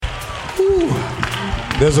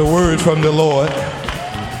There's a word from the Lord.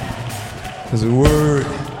 There's a word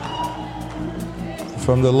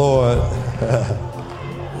from the Lord.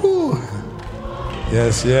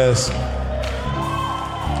 Yes, yes.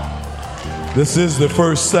 This is the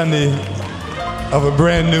first Sunday of a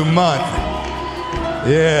brand new month.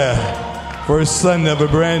 Yeah, first Sunday of a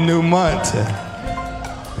brand new month.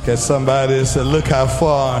 Look at somebody and say, look how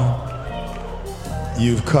far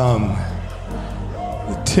you've come.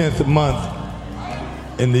 The 10th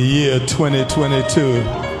month in the year 2022.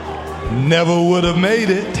 Never would have made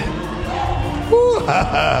it.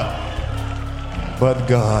 But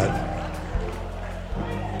God.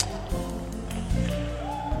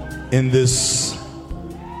 In this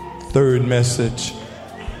third message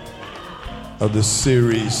of the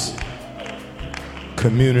series,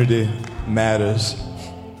 Community Matters,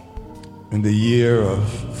 in the year of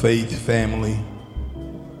faith, family,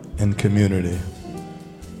 and community,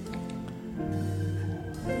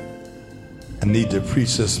 I need to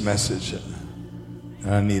preach this message,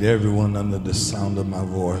 and I need everyone under the sound of my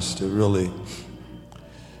voice to really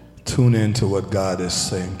tune into what God is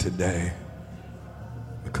saying today,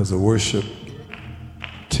 because the worship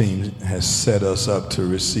team has set us up to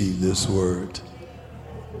receive this word,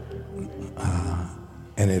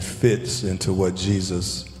 and it fits into what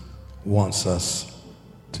Jesus wants us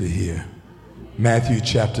to hear. Matthew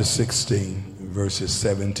chapter 16, verses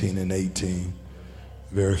 17 and 18.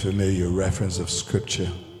 Very familiar reference of scripture.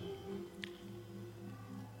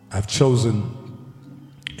 I've chosen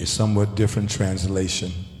a somewhat different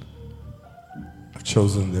translation. I've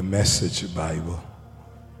chosen the Message Bible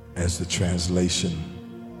as the translation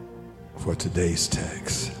for today's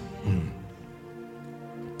text.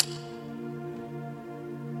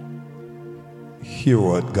 Hear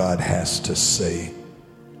what God has to say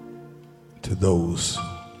to those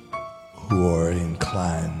who are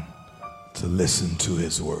inclined to listen to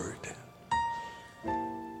his word.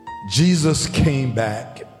 Jesus came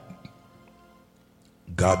back.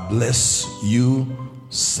 God bless you,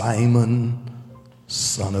 Simon,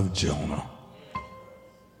 son of Jonah.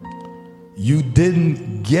 You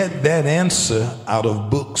didn't get that answer out of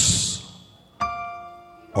books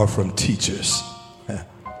or from teachers.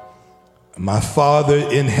 My Father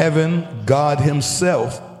in heaven, God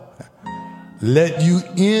himself, let you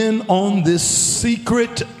in on this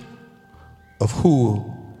secret of who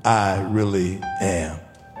I really am.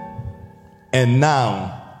 And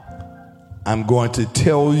now I'm going to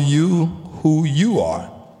tell you who you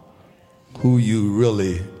are, who you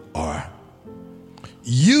really are.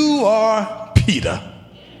 You are Peter,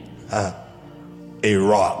 a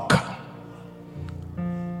rock.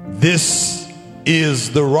 This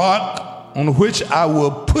is the rock on which I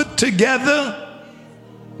will put together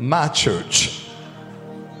my church.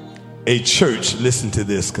 A church, listen to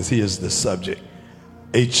this because here's the subject.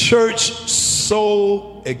 A church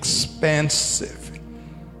so expansive.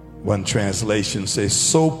 One translation says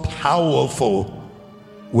so powerful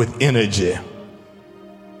with energy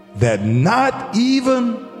that not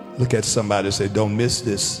even, look at somebody and say, don't miss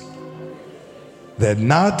this, that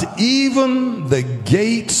not even the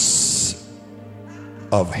gates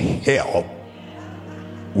of hell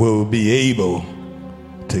will be able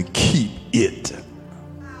to keep it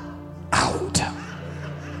out,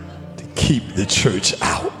 to keep the church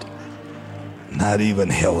out. Not even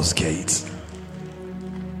hell's gates.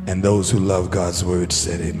 And those who love God's word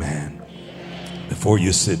said amen. Before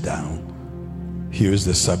you sit down, here's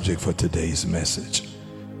the subject for today's message.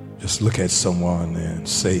 Just look at someone and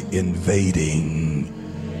say, invading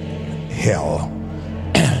hell.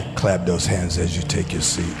 Clap those hands as you take your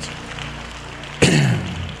seat.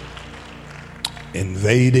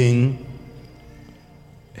 Invading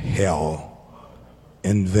hell.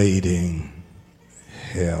 Invading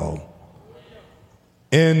hell.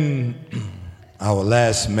 In our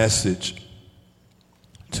last message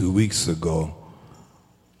 2 weeks ago,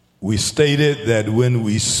 we stated that when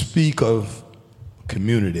we speak of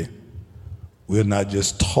community, we're not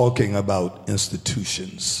just talking about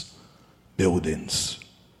institutions, buildings,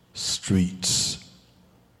 streets,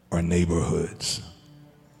 or neighborhoods.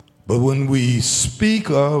 But when we speak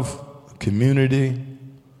of community,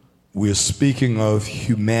 we're speaking of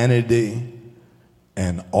humanity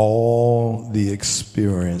and all the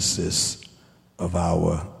experiences of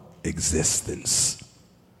our existence.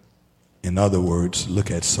 In other words,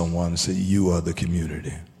 look at someone and say, you are the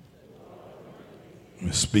community. When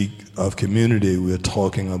we speak of community, we're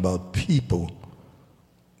talking about people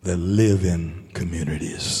that live in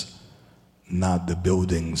communities, not the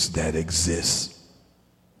buildings that exist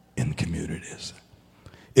in communities.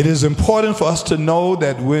 It is important for us to know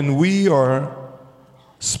that when we are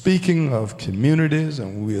speaking of communities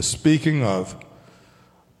and we are speaking of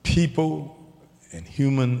people and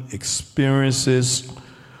human experiences,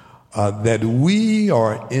 that we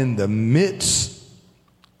are in the midst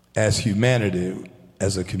as humanity,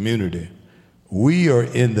 as a community, we are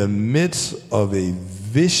in the midst of a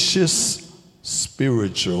vicious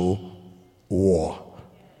spiritual war.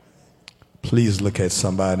 Please look at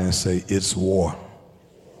somebody and say, it's war.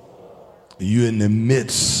 You're in the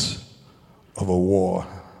midst of a war.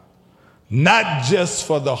 Not just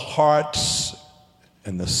for the hearts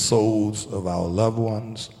and the souls of our loved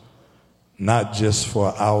ones, not just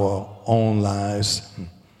for our own lives,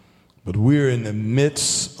 but we're in the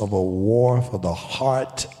midst of a war for the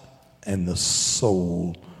heart and the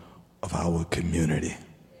soul of our community.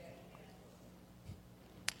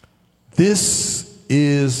 This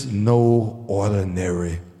is no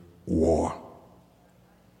ordinary war.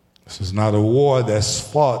 This is not a war that's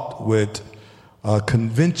fought with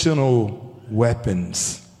conventional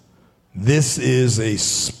weapons. This is a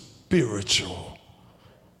spiritual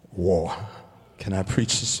war. Can I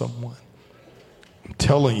preach to someone? I'm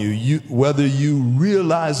telling you, whether you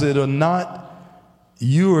realize it or not,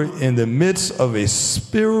 you are in the midst of a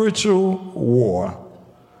spiritual war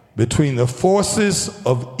between the forces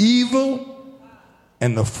of evil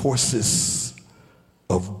and the forces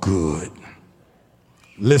of good.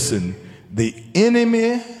 Listen, the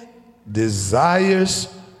enemy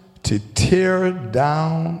desires to tear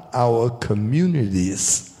down our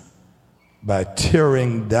communities by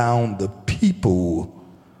tearing down the people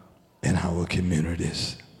in our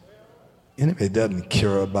communities. The enemy doesn't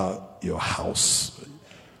care about your house,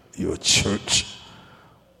 your church,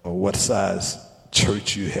 or what size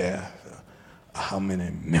church you have, how many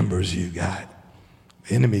members you got.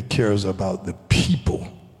 The enemy cares about the people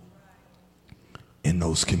in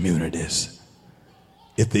those communities.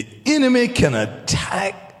 If the enemy can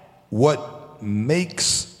attack what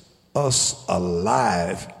makes us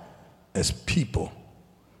alive as people,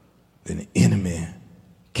 then the enemy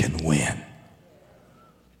can win.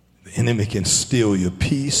 The enemy can steal your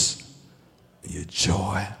peace, your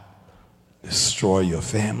joy, destroy your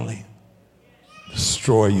family,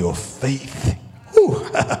 destroy your faith.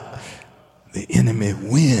 The enemy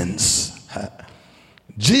wins.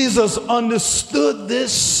 Jesus understood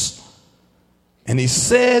this, and he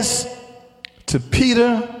says to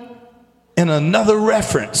Peter in another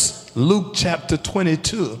reference, Luke chapter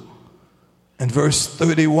 22 and verse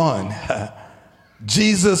 31.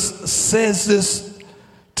 Jesus says this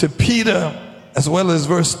to Peter as well as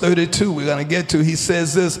verse 32 we're going to get to. He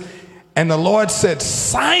says this, and the Lord said,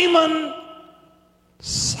 Simon,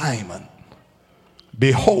 Simon,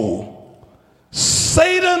 behold,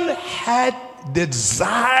 Satan had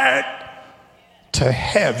desired to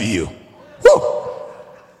have you. Woo!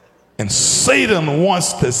 And Satan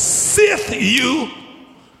wants to sift you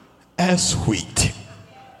as wheat.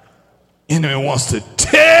 Enemy wants to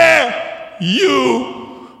tear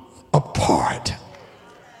you apart.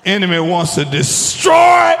 Enemy wants to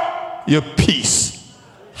destroy your peace,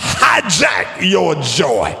 hijack your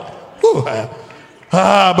joy.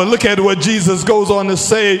 But look at what Jesus goes on to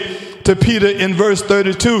say to Peter in verse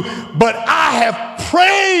 32. But I have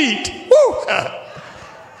prayed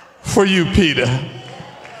for you, Peter,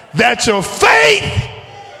 that your faith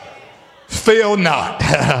fail not.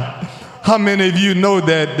 How many of you know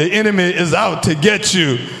that the enemy is out to get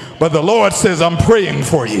you, but the Lord says, I'm praying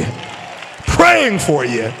for you,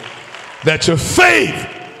 that your faith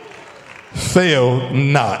fail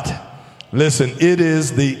not. Listen, it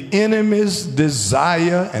is the enemy's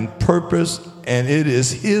desire and purpose, and it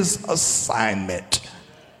is his assignment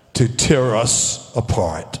to tear us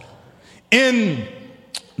apart. In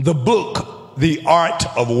the book, The Art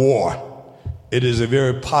of War, it is a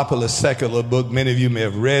very popular secular book. Many of you may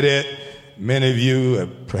have read it. Many of you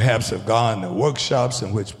perhaps have gone to workshops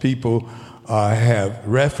in which people have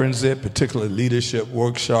referenced it, particularly leadership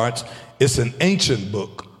workshops. It's an ancient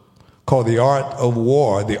book called The Art of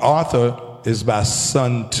War. The author is by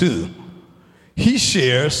Sun Tzu. He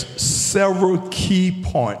shares several key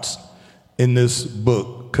points in this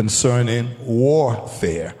book concerning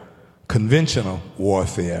warfare, conventional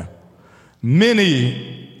warfare.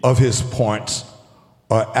 Many of his points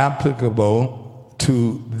are applicable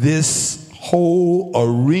to this whole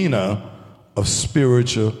arena of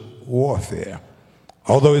spiritual warfare.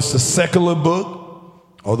 Although it's a secular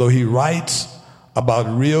book, although he writes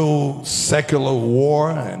about real secular war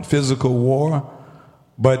and physical war,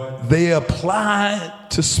 but they apply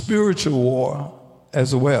to spiritual war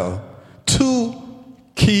as well. Two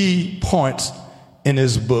key points in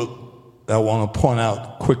his book that I want to point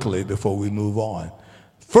out quickly before we move on.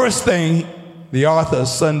 First thing the author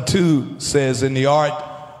Sun Tzu says in The Art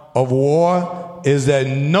of War is that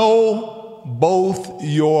know both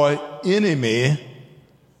your enemy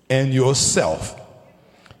and yourself.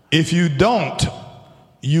 If you don't,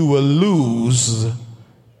 you will lose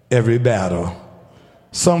every battle.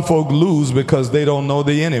 Some folk lose because they don't know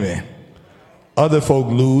the enemy. Other folk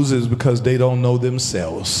lose is because they don't know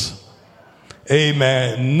themselves.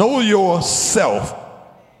 Amen. Know yourself.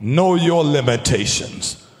 Know your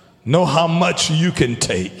limitations. Know how much you can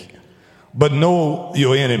take. But know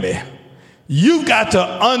your enemy. You've got to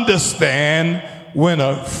understand when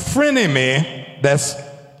a frenemy, that's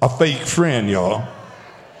a fake friend, y'all,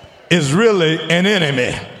 is really an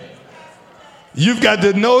enemy. You've got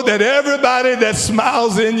to know that everybody that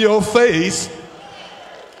smiles in your face,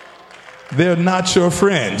 they're not your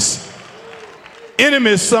friends.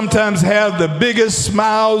 Enemies sometimes have the biggest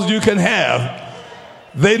smiles you can have.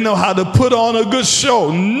 They know how to put on a good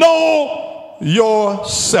show. Know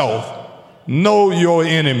yourself. Know your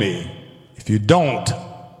enemy. If you don't,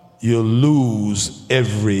 you'll lose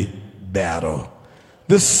every battle.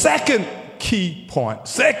 The second key point,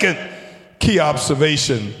 second key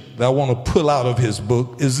observation that I want to pull out of his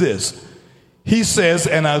book is this. He says,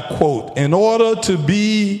 and I quote, "In order to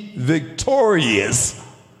be victorious,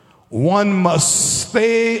 one must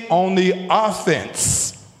stay on the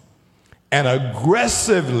offense and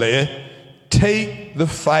aggressively take the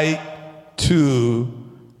fight to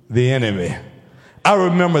the enemy." I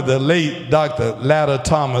remember the late Dr. Latta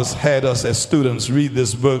Thomas had us as students read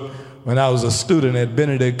this book when I was a student at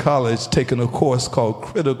Benedict College taking a course called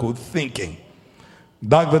Critical Thinking.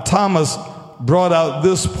 Dr. Thomas brought out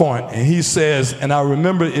this point, and he says, and I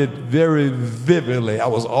remember it very vividly. I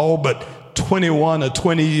was all but 21 or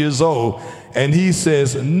 20 years old, and he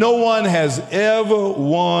says, no one has ever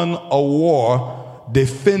won a war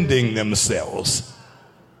defending themselves.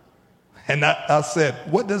 And I said,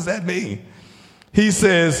 what does that mean? He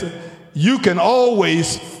says, you can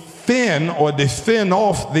always fend or defend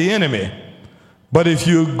off the enemy, but if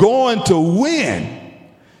you're going to win,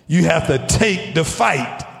 you have to take the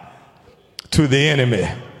fight to the enemy.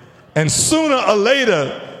 And sooner or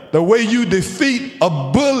later, the way you defeat a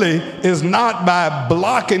bully is not by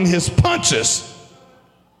blocking his punches,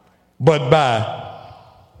 but by,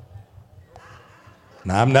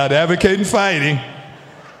 now I'm not advocating fighting,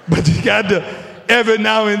 but you got to every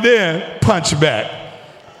now and then punch back.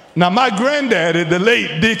 Now my granddaddy, the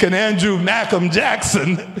late Deacon Andrew Malcolm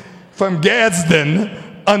Jackson from Gadsden,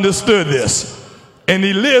 understood this. And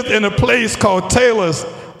he lived in a place called Taylor's,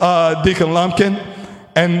 Deacon Lumpkin.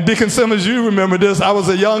 And Deacon Simmons, you remember this. I was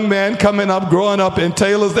a young man coming up, growing up in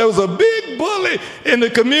Taylor's. There was a big bully in the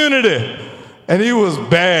community. And he was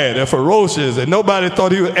bad and ferocious, and nobody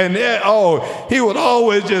thought he was, and he would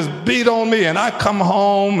always just beat on me. And I come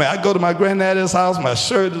home, and I go to my granddaddy's house, my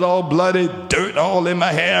shirt is all bloody, dirt all in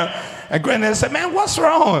my hair. And granddaddy said, man, what's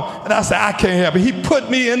wrong? And I said, I can't help it. He put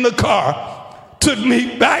me in the car, took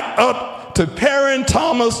me back up to Perrin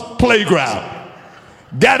Thomas Playground,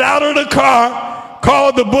 got out of the car,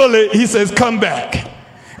 called the bully. He says, come back.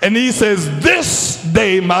 And he says, this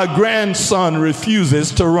day my grandson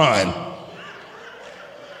refuses to run.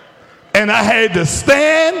 And I had to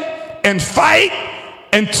stand and fight,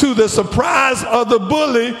 and to the surprise of the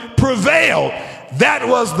bully, prevailed. That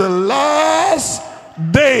was the last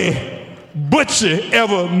day Butcher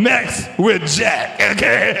ever messed with Jack.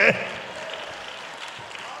 Okay?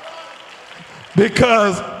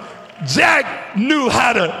 Because Jack knew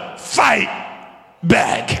how to fight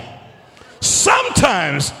back.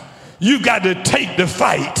 Sometimes you got to take the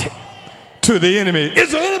fight to the enemy.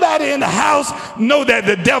 Is there anybody in the house know that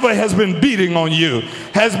the devil has been beating on you,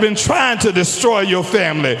 has been trying to destroy your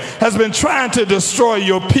family, has been trying to destroy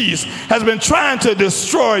your peace, has been trying to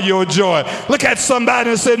destroy your joy? Look at somebody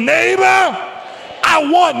and say, neighbor, I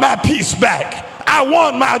want my peace back. I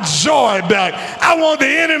want my joy back. I want the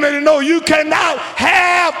enemy to know you cannot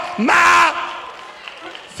have my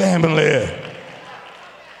family.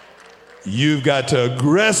 You've got to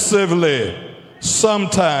aggressively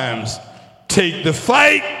sometimes take the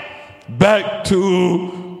fight back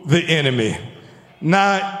to the enemy.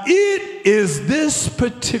 Now, it is this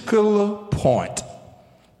particular point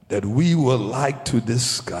that we would like to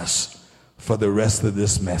discuss for the rest of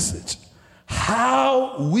this message.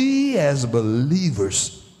 How we as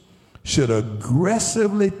believers should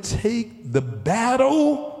aggressively take the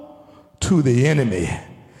battle to the enemy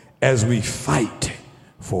as we fight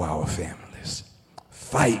for our families,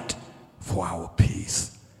 fight for our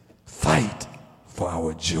peace, fight for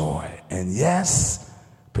our joy, and yes,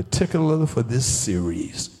 particularly for this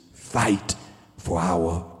series, fight for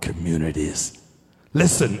our communities.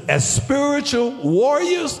 Listen, as spiritual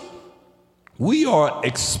warriors, we are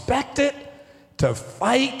expected to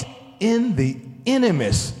fight in the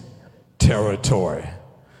enemy's territory.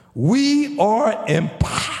 We are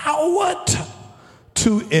empowered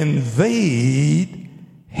to invade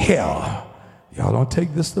hell. Y'all don't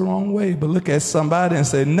take this the wrong way, but look at somebody and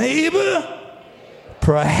say, neighbor,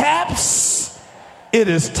 perhaps it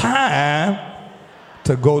is time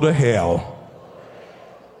to go to hell.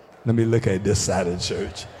 Let me look at this side of the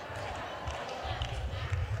church.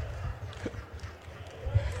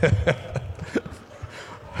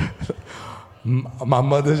 My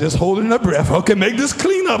mother's just holding her breath. Okay, make this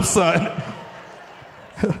clean up, son.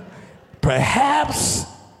 Perhaps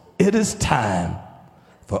it is time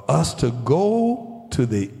for us to go to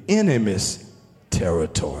the enemy's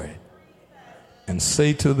territory and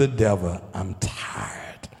say to the devil, I'm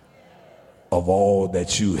tired of all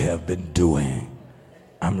that you have been doing.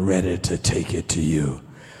 I'm ready to take it to you.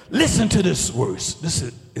 Listen to this verse.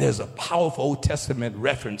 There's a powerful Old Testament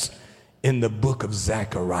reference in the book of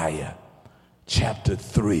Zechariah, chapter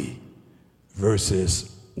 3,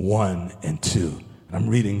 verses 1 and 2. I'm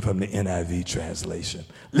reading from the NIV translation.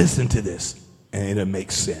 Listen to this, and it'll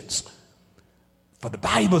make sense. For the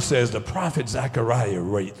Bible says the prophet Zechariah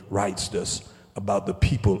writes this about the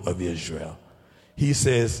people of Israel. He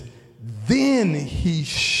says, then he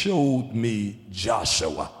showed me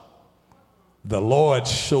Joshua. The Lord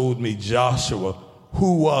showed me Joshua,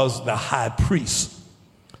 who was the high priest,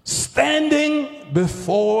 standing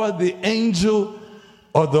before the angel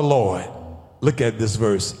of the Lord. Look at this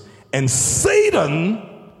verse. And Satan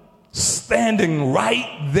standing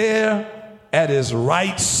right there at his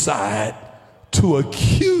right side to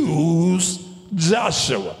accuse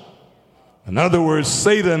Joshua. In other words,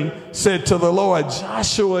 Satan said to the Lord,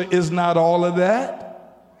 Joshua is not all of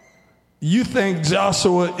that. You think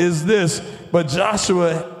Joshua is this, but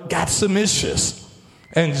Joshua got some issues.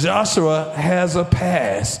 And Joshua has a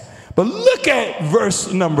past. But look at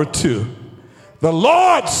verse number 2. The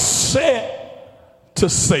Lord said to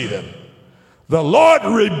Satan, the Lord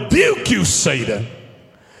rebuke you, Satan.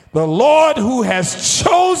 The Lord who has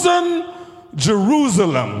chosen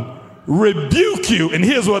Jerusalem rebuke you. And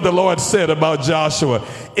here's what the Lord said about Joshua.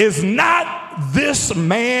 Is not this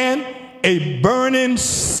man a burning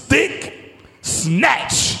stick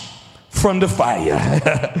snatched from the fire?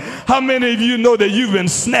 How many of you know that you've been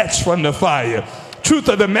snatched from the fire? Truth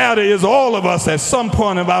of the matter is, all of us at some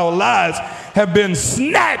point of our lives have been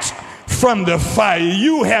snatched from the fire.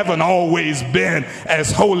 You haven't always been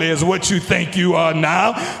as holy as what you think you are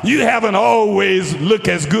now. You haven't always looked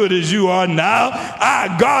as good as you are now.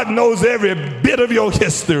 God knows every bit of your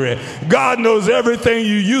history. God knows everything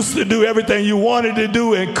you used to do, everything you wanted to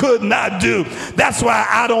do and could not do. That's why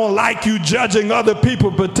I don't like you judging other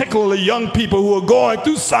people, particularly young people who are going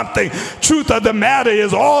through something. Truth of the matter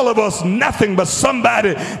is, all of us nothing but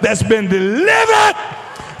somebody that's been delivered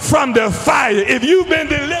from the fire. If you've been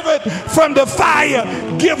delivered from the fire,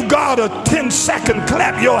 give God a 10-second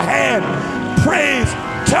clap your hand. Praise.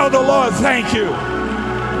 Tell the Lord thank you.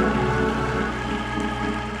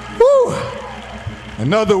 Woo.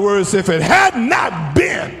 In other words, if it had not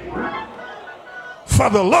been for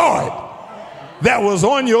the Lord that was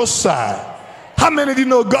on your side, how many of you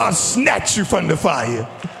know God snatched you from the fire?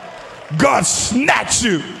 God snatched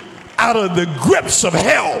you out of the grips of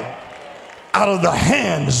hell, out of the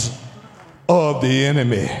hands of the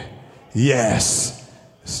enemy. Yes,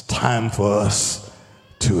 it's time for us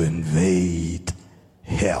to invade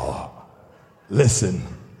hell. Listen.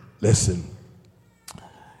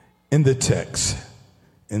 In the text,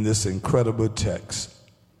 in this incredible text,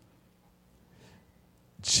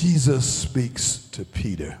 Jesus speaks to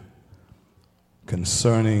Peter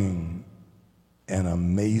concerning an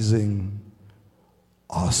amazing,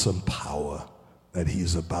 awesome power that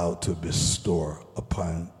he's about to bestow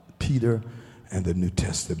upon Peter and the New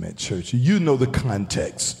Testament church. You know the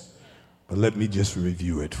context, but let me just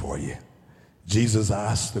review it for you. Jesus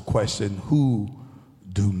asked the question, who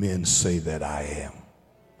do men say that I am?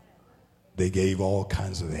 They gave all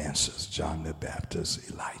kinds of answers. John the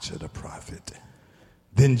Baptist, Elijah the prophet.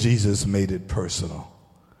 Then Jesus made it personal.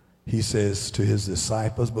 He says to his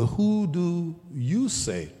disciples, but who do you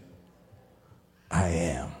say I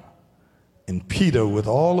am? And Peter, with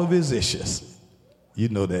all of his issues, you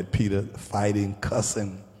know that Peter, fighting,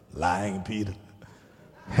 cussing, lying Peter.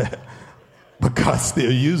 But God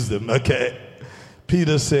still used him, okay?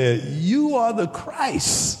 Peter said, you are the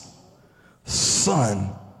Christ, Son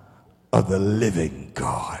of the living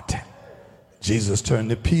God. Jesus turned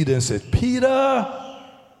to Peter and said, Peter,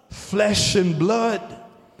 flesh and blood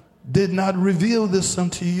did not reveal this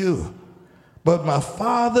unto you, but my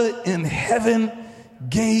Father in heaven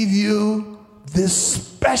gave you this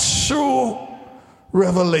special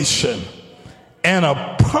revelation. And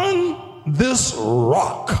upon this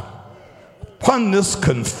rock, upon this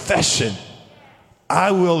confession,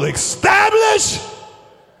 I will establish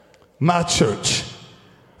my church.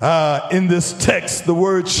 In this text, the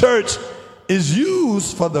word church is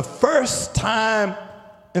used for the first time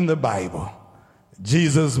in the Bible.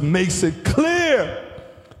 Jesus makes it clear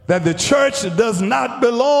that the church does not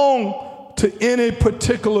belong to any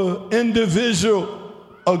particular individual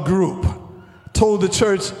or group. I told the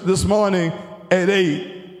church this morning at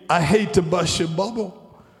 8, I hate to bust your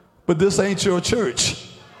bubble, but this ain't your church.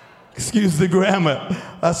 Excuse the grammar,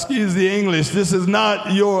 excuse the English. This is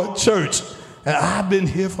not your church. And I've been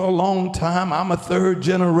here for a long time. I'm a third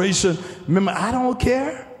generation. Remember, I don't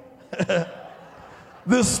care.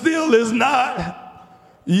 This still is not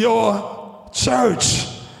your church.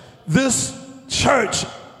 This church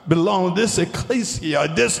belongs, this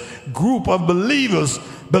ecclesia, this group of believers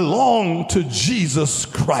belong to Jesus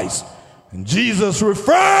Christ. And Jesus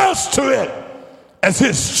refers to it as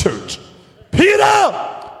his church. Peter,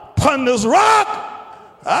 upon this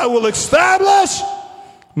rock, I will establish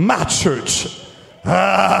my church.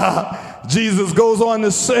 Jesus goes on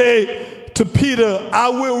to say to Peter, I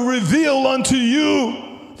will reveal unto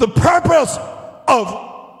you the purpose of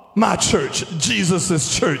my church,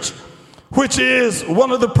 Jesus' church, which is,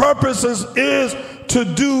 one of the purposes is to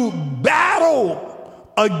do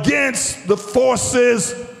battle against the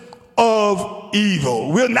forces of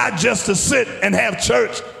evil. We're not just to sit and have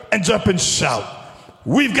church and jump and shout.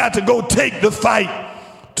 We've got to go take the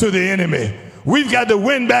fight to the enemy. We've got to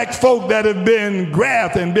win back folk that have been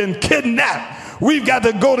grabbed and been kidnapped. We've got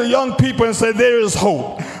to go to young people and say there is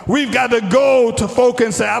hope. We've got to go to folk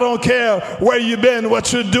and say, I don't care where you've been,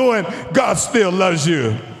 what you're doing, God still loves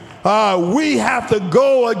you. We have to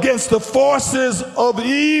go against the forces of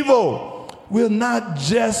evil. We're not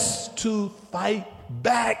just to fight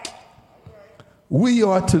back. We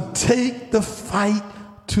are to take the fight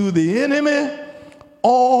to the enemy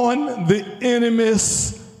on the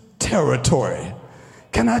enemy's territory.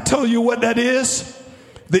 Can I tell you what that is?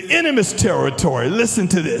 The enemy's territory, listen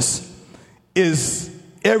to this, is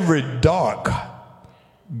every dark,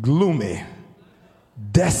 gloomy,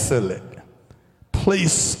 desolate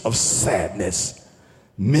place of sadness,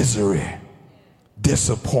 misery,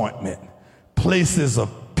 disappointment, places of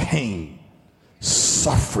pain,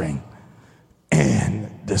 suffering,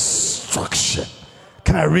 and destruction.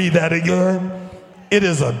 Can I read that again? It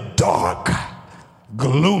is a dark,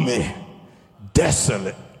 gloomy,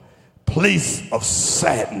 desolate place of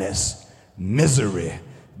sadness, misery,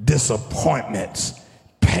 disappointments,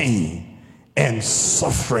 pain, and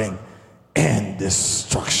suffering, and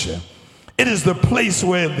destruction. It is the place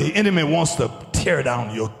where the enemy wants to tear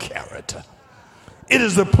down your character. It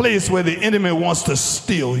is the place where the enemy wants to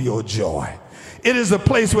steal your joy. It is the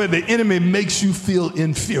place where the enemy makes you feel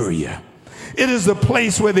inferior. It is the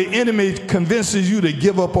place where the enemy convinces you to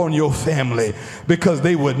give up on your family because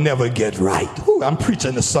they would never get right. Ooh, I'm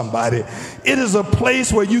preaching to somebody. It is a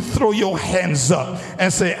place where you throw your hands up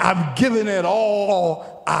and say, I've given it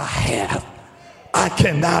all I have. I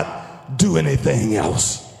cannot do anything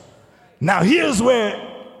else. Now here's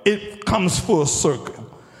where it comes full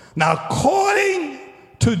circle. Now, according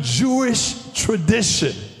to Jewish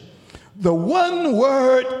tradition, the one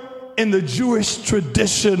word in the Jewish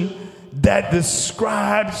tradition that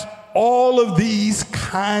describes all of these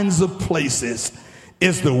kinds of places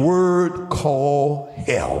is the word called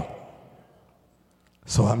hell.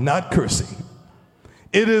 So I'm not cursing.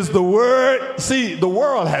 It is the word, see, the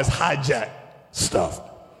world has hijacked stuff.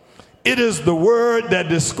 It is the word that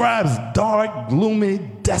describes dark, gloomy,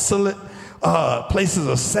 desolate places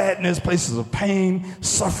of sadness, places of pain,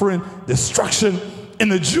 suffering, destruction. In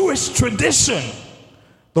the Jewish tradition,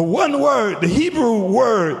 the one word, the Hebrew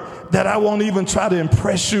word that I won't even try to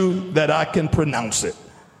impress you that I can pronounce it,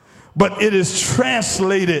 but it is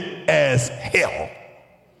translated as hell.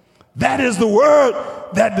 That is the word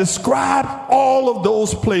that describes all of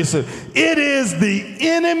those places. It is the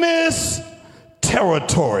enemy's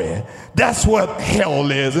territory. That's what hell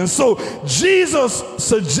is. And so Jesus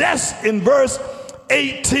suggests in verse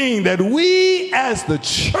 18 that we as the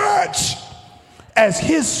church, as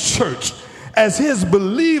his church, as his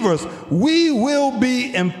believers, we will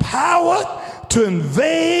be empowered to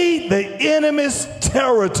invade the enemy's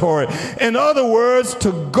territory. In other words,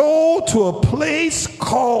 to go to a place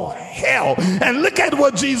called hell. And look at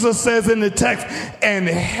what Jesus says in the text. And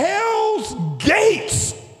hell's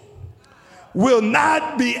gates will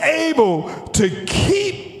not be able to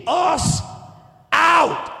keep us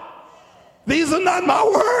out. These are not my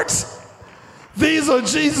words. These are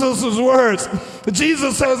Jesus' words.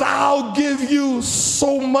 Jesus says, I'll give you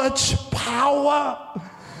so much power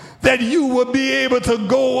that you will be able to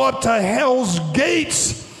go up to hell's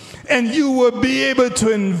gates, and you will be able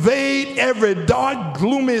to invade every dark,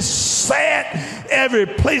 gloomy, sad, every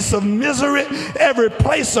place of misery, every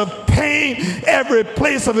place of pain, every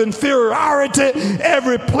place of inferiority,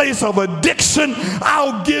 every place of addiction.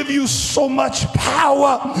 I'll give you so much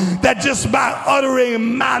power that just by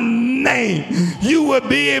uttering my name, you will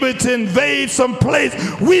be able to invade some place.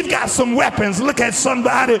 We've got some weapons. Look at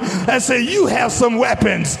somebody and say, you have some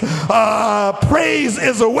weapons. Praise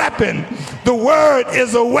is a weapon. The word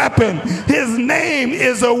is a weapon. His name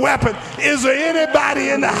is a weapon. Is there anybody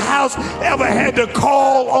in the house ever had to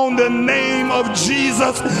call on the name of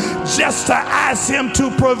Jesus just to ask him to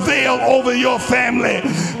prevail over your family?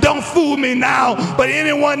 Don't fool me now, but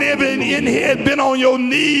anyone ever in here been on your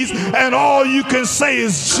knees and all you can say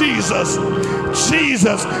is Jesus?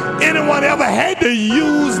 Jesus. Anyone ever had to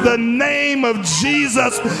use the name of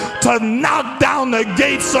Jesus to knock down the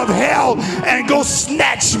gates of hell and go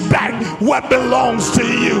snatch back what belongs to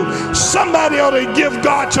you? Somebody ought to give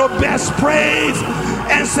God your best praise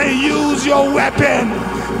and say, use your weapon.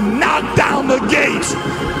 Knock down the gates.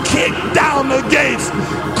 Kick down the gates.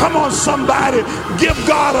 Come on, somebody. Give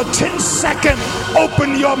God a 10-second.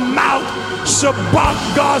 Open your mouth.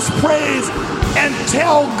 Shabbat God's praise and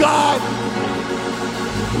tell God,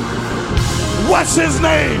 what's his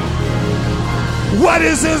name? What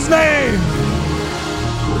is his name?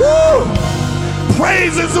 Woo!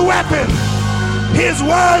 Praise is a weapon. His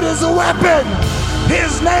word is a weapon.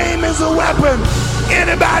 His name is a weapon.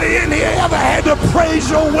 Anybody in here ever had to praise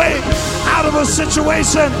your way out of a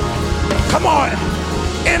situation? Come on.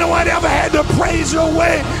 Anyone ever had to praise your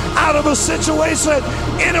way out of a situation?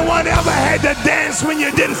 Anyone ever had to dance when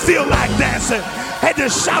you didn't feel like dancing? Had to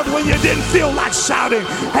shout when you didn't feel like shouting?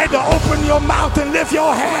 Had to open your mouth and lift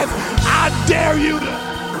your hands? I dare you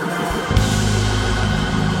to.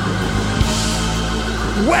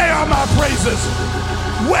 Where are my praises?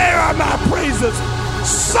 Where are my praises?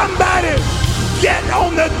 Somebody get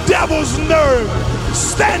on the devil's nerve.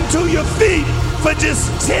 Stand to your feet for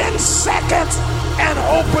just 10 seconds and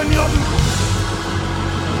open your mouth.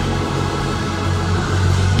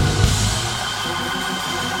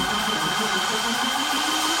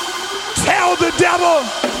 Tell the devil,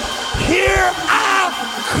 here I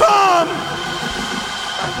come.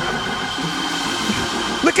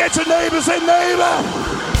 Look at your neighbor and say, neighbor,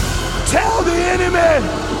 tell the enemy,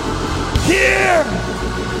 here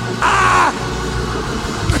I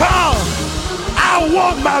come. I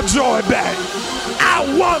want my joy back.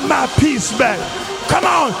 I want my peace back. Come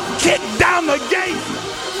on, kick down the gate.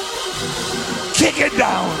 Kick it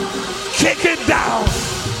down. Kick it down.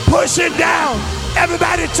 Push it down.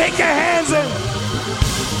 Everybody take your hands in.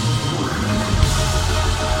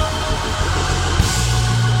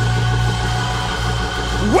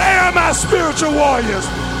 Where are my spiritual warriors?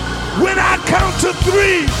 When I count to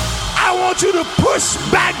 3, I want you to push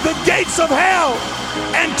back the gates of hell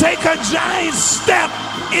and take a giant step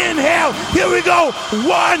in hell. Here we go.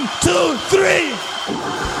 1, 2, 3.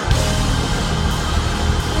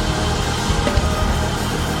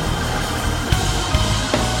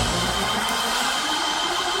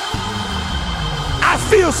 I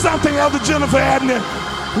feel something, Elder Jennifer Abner.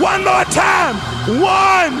 One more time.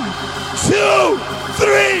 1, 2,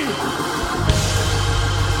 3.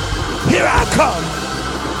 Here I come.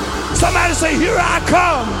 Somebody say, here I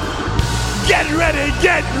come. Get ready,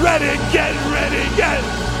 get ready, get ready, get.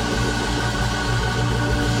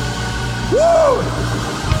 Woo!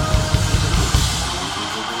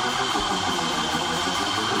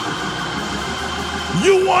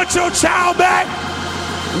 You want your child back?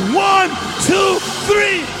 1, 2,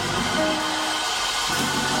 3.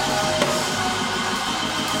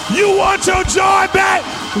 You want your joy back?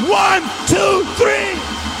 1, 2, 3.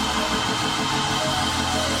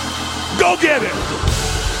 Go get it.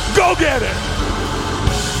 Go get it.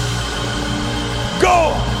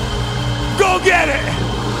 Go. Go get it.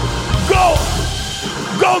 Go.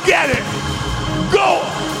 Go get it. Go.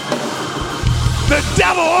 The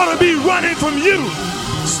devil ought to be running from you.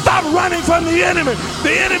 Stop running from the enemy.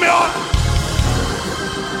 The enemy ought.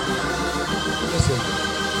 Listen,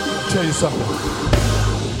 I'll tell you something.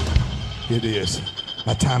 It is.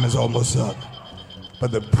 My time is almost up.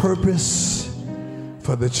 But the purpose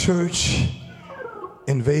for the church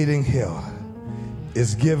invading hell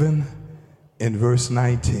is given in verse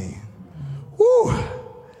 19. Woo!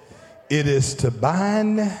 It is to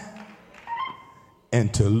bind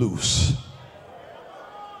and to loose.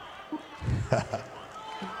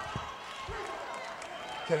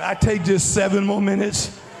 Can I take just 7 more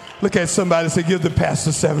minutes? Look at somebody and say, give the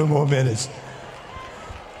pastor 7 more minutes.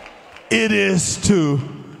 It is to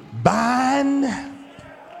bind,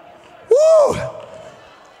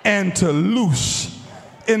 and to loose.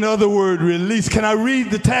 In other words, release. Can I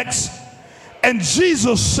read the text? And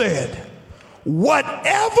Jesus said,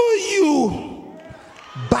 whatever you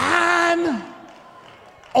bind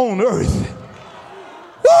on earth,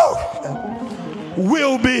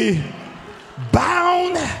 will be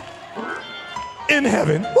bound in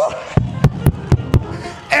heaven.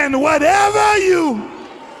 And whatever you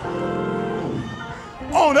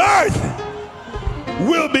on earth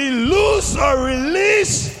will be loose or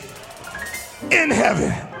released in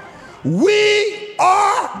heaven. We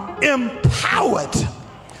are empowered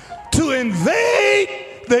to invade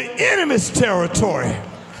the enemy's territory.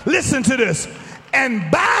 Listen to this.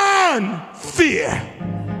 And bind fear.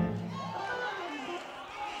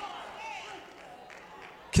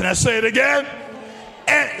 Can I say it again?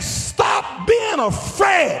 And stop being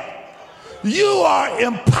afraid. You are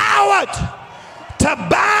empowered to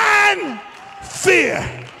bind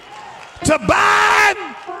fear, to bind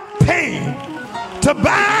pain, to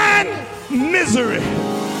bind misery,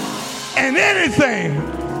 and anything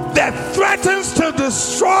that threatens to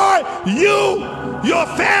destroy you, your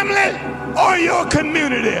family, or your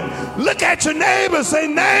community. Look at your neighbor, say,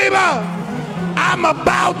 neighbor, I'm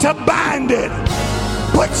about to bind it.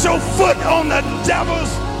 Put your foot on the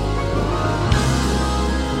devil's.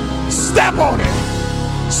 Step on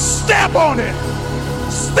it. Step on it.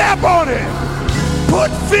 Step on it.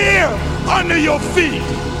 Put fear under your feet.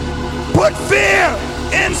 Put fear,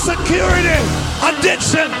 insecurity,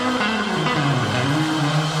 addiction.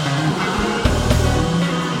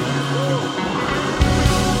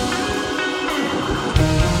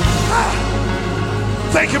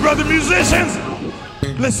 Thank you, brother musicians.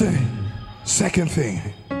 Listen. Second thing,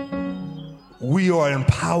 we are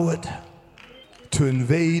empowered to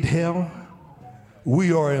invade hell.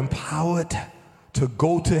 We are empowered to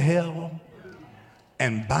go to hell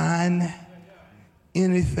and bind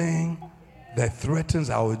anything that threatens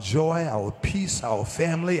our joy, our peace, our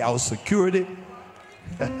family, our security,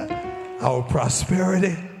 our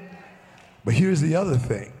prosperity. But here's the other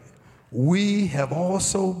thing. We have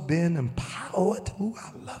also been empowered,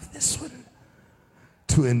 I love this one,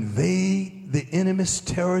 to invade the enemy's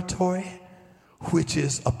territory, which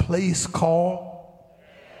is a place called,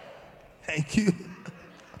 thank you,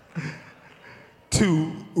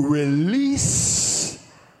 to release,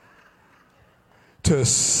 to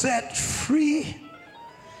set free,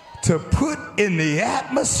 to put in the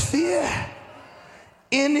atmosphere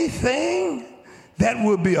anything that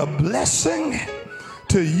will be a blessing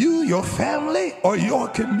to you, your family, or your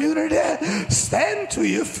community. Stand to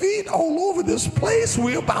your feet all over this place.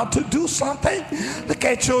 We're about to do something. Look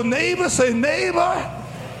at your neighbor. Say, neighbor,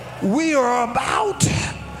 we are about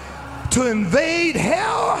to invade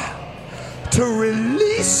hell, to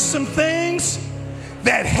release some things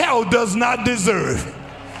that hell does not deserve.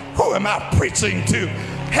 Who am I preaching to?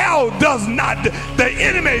 Hell does not, the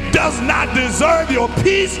enemy does not deserve your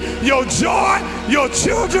peace, your joy, your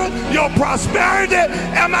children, your prosperity.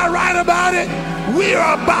 Am I right about it? We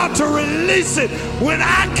are about to release it. When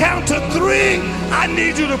I count to 3, I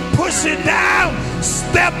need you to push it down,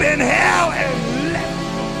 step in hell, and let.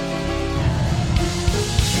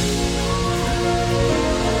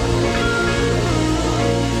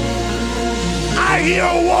 I hear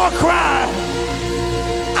a war cry.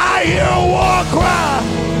 I hear a war cry.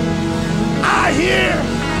 I hear.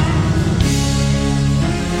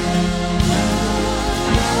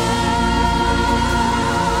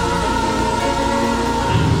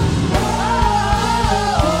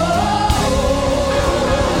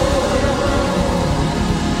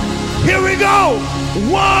 Here we go.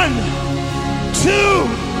 1, 2,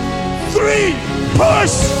 3.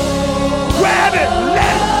 Push. Grab it.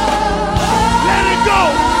 Let it go.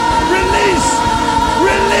 Release.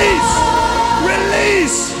 Release,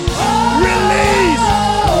 release, release.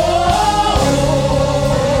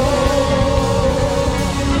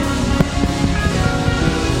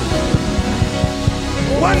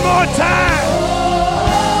 One more time.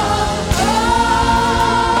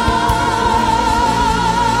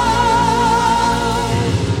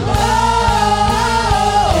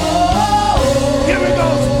 Here we go.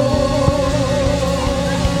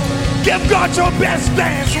 Give God your best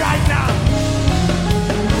dance right now.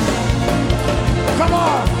 Come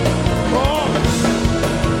on.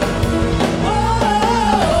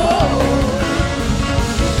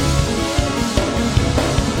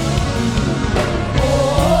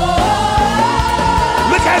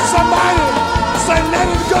 Look at somebody. Say, let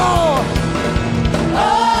it go.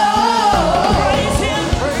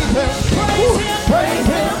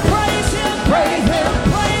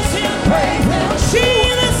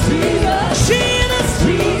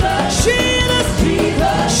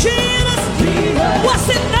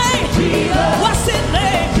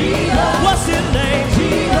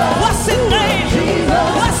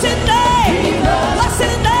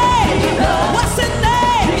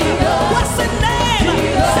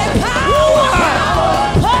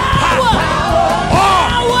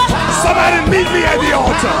 the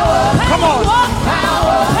altar. Come on.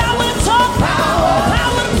 Power to talk,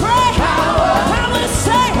 power to pray, power to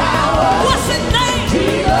say. What's his name?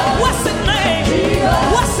 What's his name?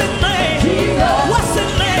 What's his name? What's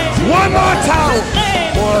his name? One more time.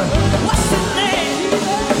 What's his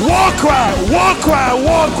name? War cry, war cry,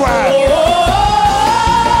 war cry.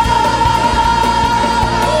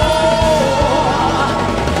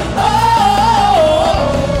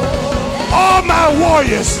 All my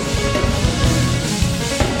warriors,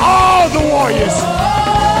 all the warriors,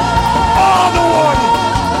 all the warriors.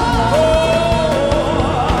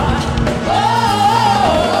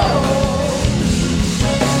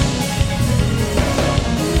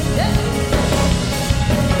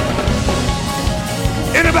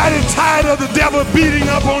 Anybody tired of the devil beating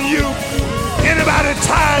up on you? Anybody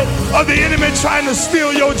tired of the enemy trying to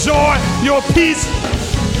steal your joy, your peace?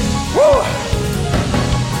 Woo.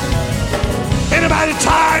 Anybody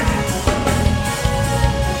tired?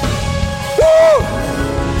 Woo.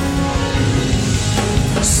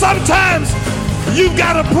 Sometimes you've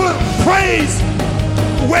got to put praise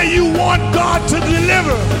where you want God to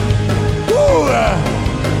deliver. Woo.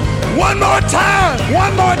 One more time,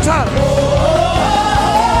 one more time.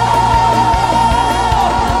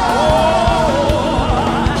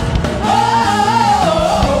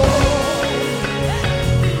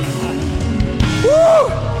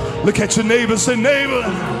 Look at your neighbor, say, neighbor,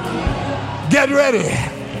 get ready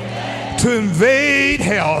to invade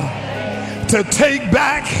hell, to take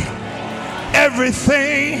back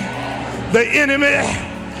everything the enemy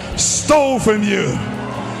stole from you.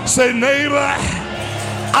 Say, neighbor,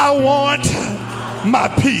 I want my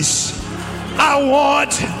peace. I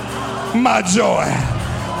want my joy.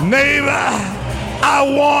 Neighbor, I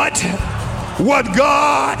want what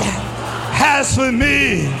God has for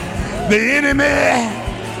me. The enemy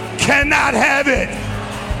cannot have it,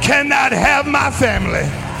 cannot have my family,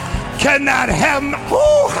 cannot have my,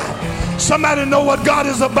 ooh, somebody know what God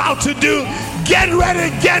is about to do. Get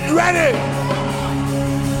ready, get ready.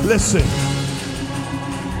 Listen,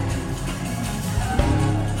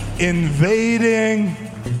 invading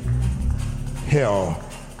hell.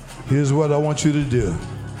 Here's what I want you to do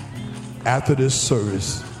after this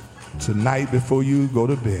service tonight before you go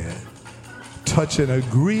to bed. Touch and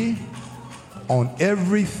agree on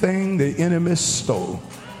everything the enemy stole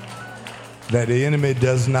that the enemy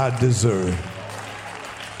does not deserve.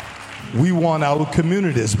 We want our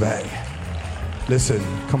communities back. Listen,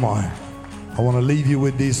 come on. I want to leave you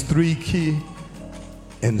with these 3 key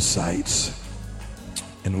insights,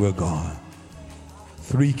 and we're gone.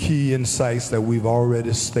 3 key insights that we've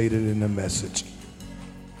already stated in the message,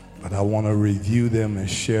 but I want to review them and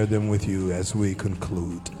share them with you as we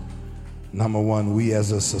conclude. Number 1, we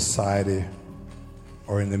as a society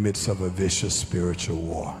are in the midst of a vicious spiritual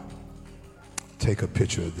war. Take a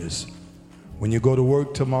picture of this. When you go to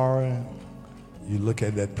work tomorrow, you look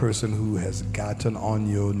at that person who has gotten on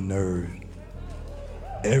your nerve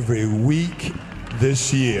every week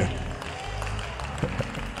this year.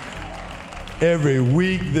 Every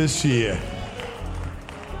week this year.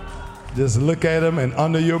 Just look at them and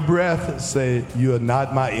under your breath say, you are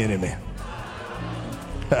not my enemy.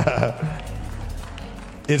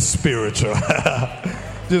 It's spiritual.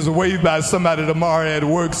 Just wave by somebody tomorrow at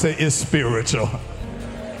work, say it's spiritual.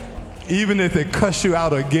 Even if they cuss you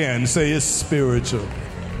out again, say it's spiritual.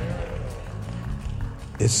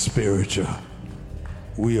 It's spiritual.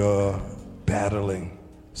 We are battling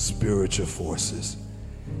spiritual forces.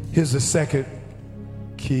 Here's the second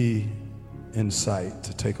key insight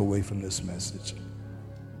to take away from this message.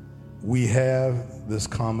 We have this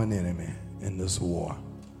common enemy in this war.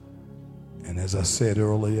 And as I said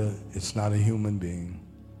earlier, it's not a human being.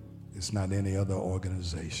 It's not any other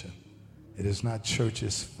organization. It is not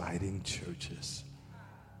churches fighting churches.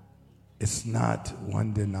 It's not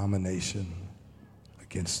one denomination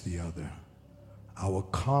against the other. Our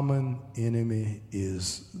common enemy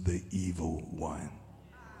is the evil one,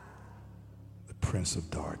 the prince of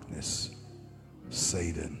darkness,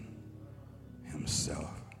 Satan himself.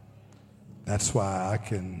 That's why I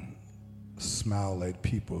can smile at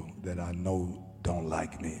people that I know don't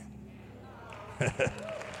like me.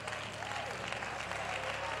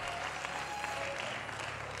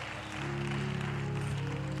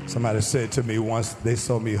 Somebody said to me once, they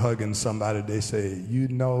saw me hugging somebody, they say, you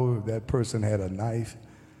know, if that person had a knife,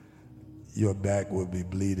 your back would be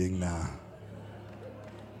bleeding now.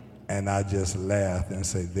 And I just laughed and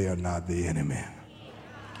said, they are not the enemy.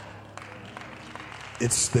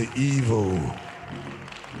 It's the evil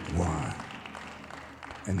one.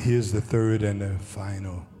 And here's the third and the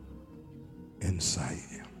final insight.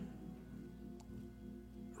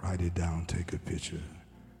 Write it down, take a picture.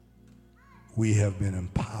 We have been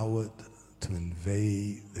empowered to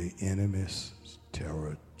invade the enemy's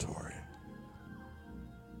territory.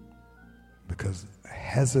 Because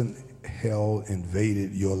hasn't hell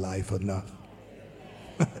invaded your life enough?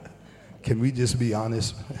 Can we just be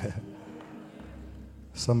honest?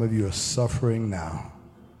 Some of you are suffering now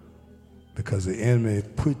because the enemy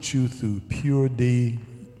put you through pure D,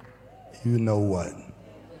 you know what.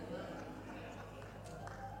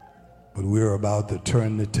 But we're about to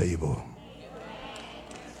turn the table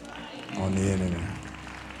on the enemy.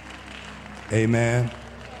 Amen.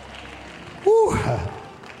 Woo.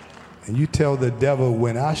 And you tell the devil,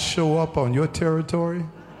 when I show up on your territory,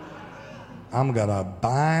 I'm going to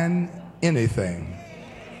bind anything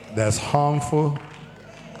that's harmful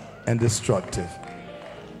and destructive.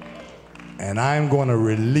 And I'm going to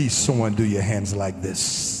release, someone do your hands like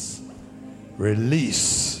this.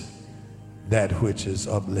 Release that which is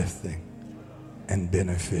uplifting and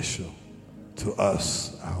beneficial to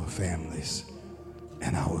us, our families,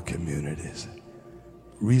 and our communities.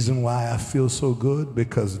 Reason why I feel so good?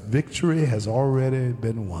 Because victory has already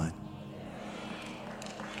been won.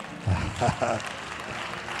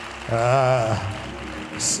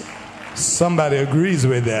 Somebody agrees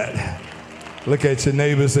with that. Look at your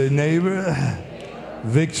neighbor, say, neighbor,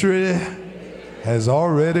 victory has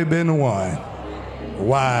already been won.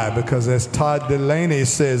 Why? Because as Todd Delaney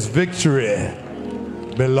says, victory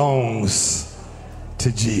belongs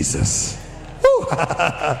to Jesus.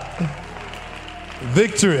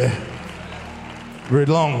 Victory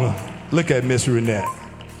belongs. Look at Miss Renette.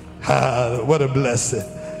 What a blessing.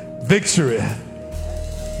 Victory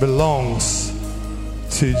belongs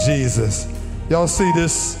to Jesus. Y'all see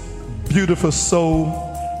this beautiful soul?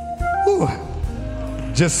 Ooh.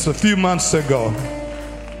 Just a few months ago,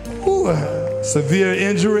 severe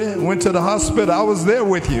injury, went to the hospital. I was there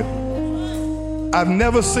with you. I've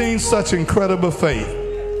never seen such incredible faith.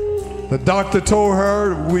 The doctor told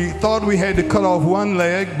her we thought we had to cut off one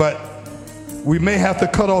leg, but we may have to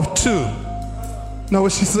cut off two. Know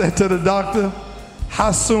what she said to the doctor?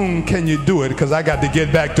 How soon can you do it? Because I got to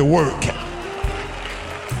get back to work.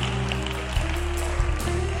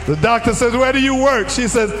 The doctor says, where do you work? She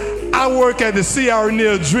says, I work at the C.R.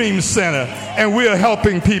 Neal Dream Center, and we're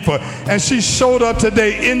helping people. And she showed up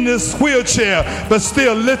today in this wheelchair, but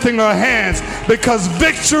still lifting her hands because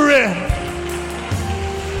victory,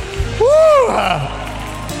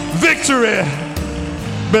 victory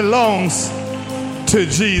belongs to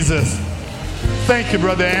Jesus. Thank you,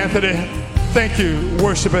 Brother Anthony. Thank you,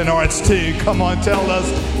 worship and arts team. Come on, tell us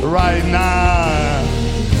right now.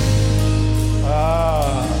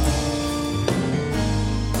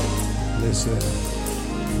 Listen.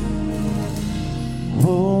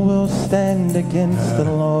 Who will stand against the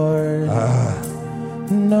Lord?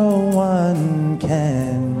 No one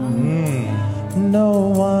can. No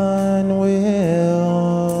one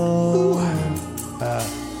will.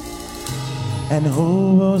 And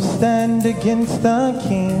who will stand against the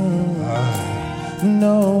King?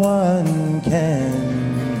 No one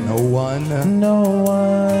can. No one. No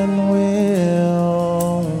one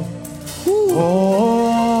will.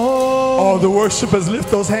 All the worshipers lift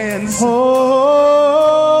those hands.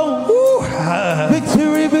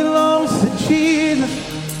 Victory belongs to Jesus.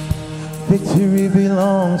 Victory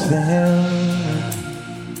belongs to Him.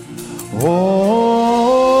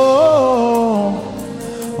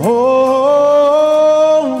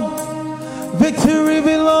 Victory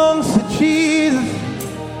belongs to Jesus.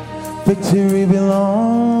 Victory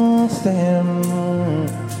belongs to Him.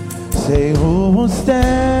 Say, who will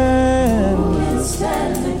stand? Who can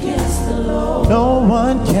stand against the Lord? No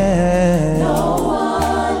one can. No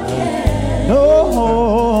one can. No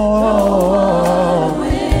one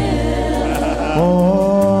will.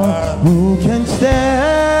 Who can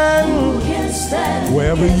stand? Who can stand?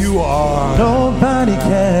 Wherever you are. Nobody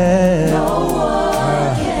can. No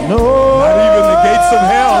one can. No. Not even the gates of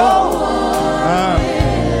hell.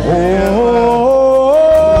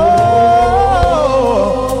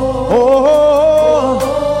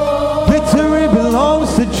 Victory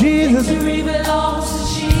belongs to Jesus. Victory belongs to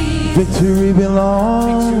Jesus. Victory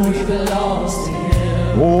belongs. Victory belongs to Him.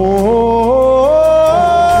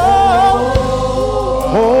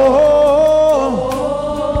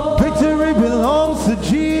 Victory belongs to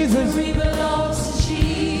Jesus. Victory belongs to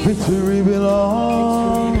Jesus. Victory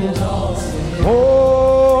belongs. Victory belongs to Him.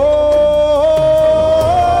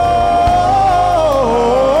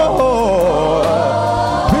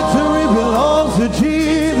 Victory belongs to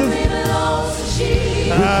Jesus. Victory belongs to Jesus.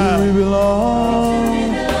 Victory belongs.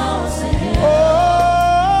 Victory belongs to Him.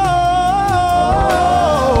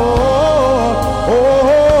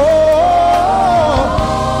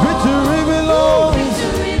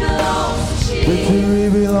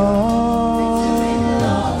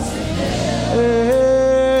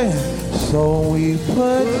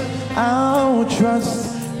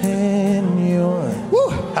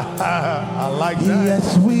 I like that.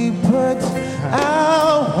 Yes, we put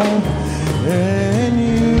our hope in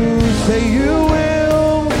you. Say you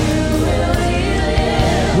will.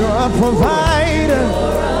 You're a provider.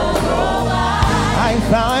 I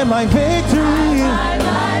find my victory.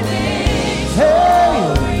 Hey,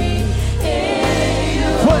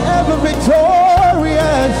 forever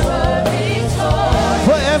victorious.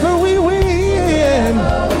 Forever we win.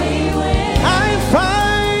 I find.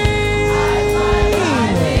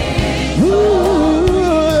 Ooh,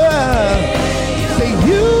 say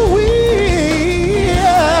you will.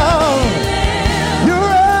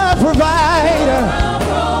 You're a provider.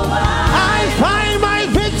 I find my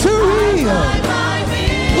victory.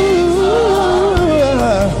 Ooh,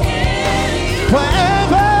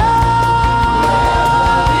 forever.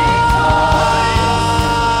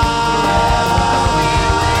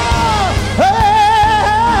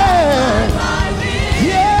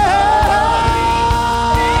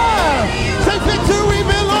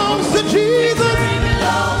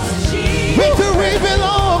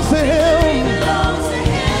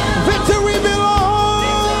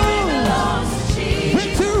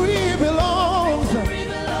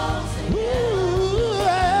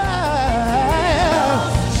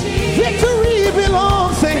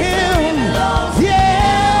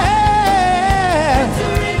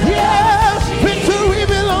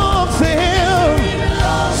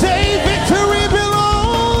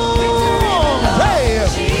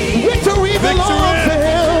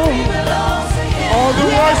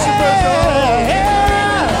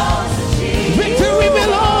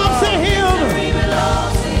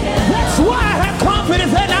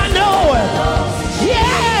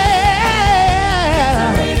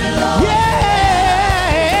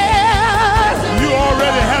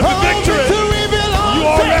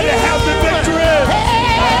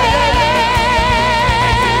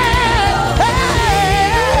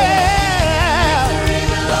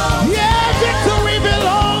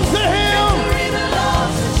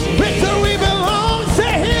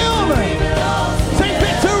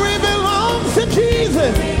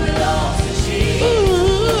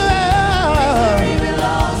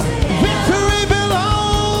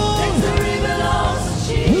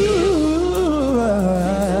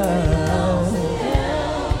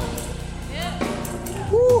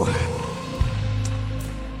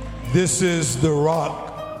 This is the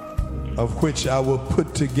rock of which I will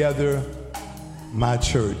put together my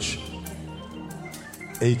church.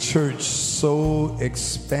 A church so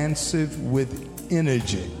expansive with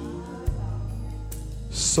energy,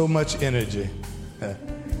 so much energy,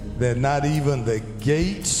 that not even the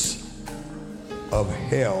gates of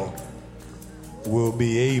hell will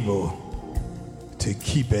be able to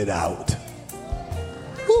keep it out.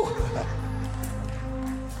 Whew.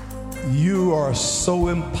 You are so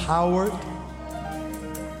empowered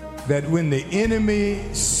that when the enemy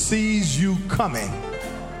sees you coming,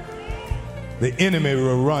 the enemy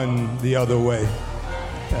will run the other way.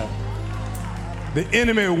 The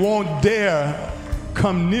enemy won't dare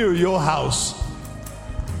come near your house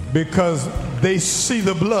because they see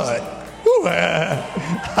the blood.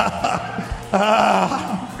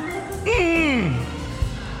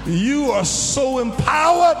 You are so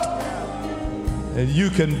empowered that you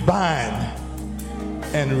can bind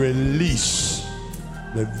and release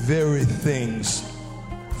the very things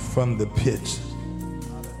from the pit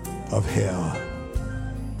of hell.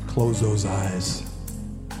 Close those eyes.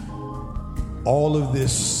 All of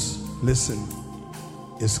this, listen,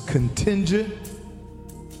 is contingent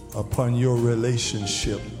upon your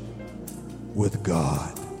relationship with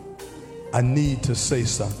God. I need to say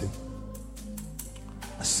something.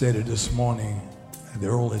 I said it this morning at the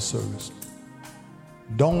early service.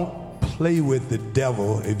 Don't play with the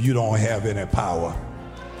devil if you don't have any power.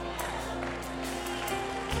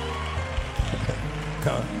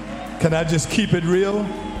 Can I just keep it real?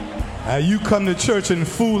 You come to church and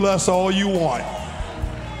fool us all you want.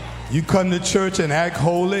 You come to church and act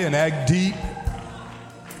holy and act deep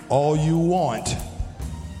all you want.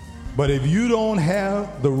 But if you don't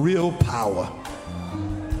have the real power,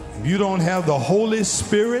 if you don't have the Holy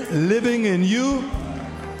Spirit living in you,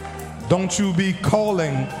 don't you be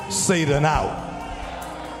calling Satan out.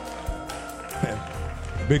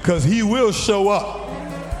 Because he will show up.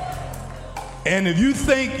 And if you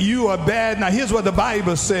think you are bad, now here's what the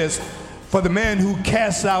Bible says. For the man who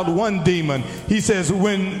casts out one demon, he says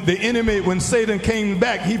when Satan came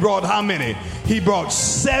back, he brought how many? He brought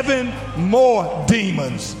 7 more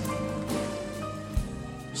demons.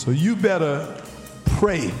 So you better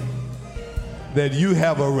pray that you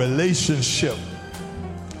have a relationship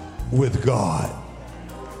with God.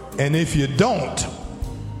 And if you don't,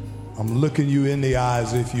 I'm looking you in the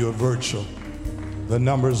eyes if you're virtual. The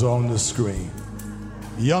numbers are on the screen.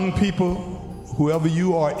 Young people, whoever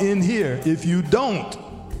you are in here, if you don't,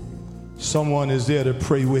 someone is there to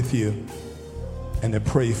pray with you and to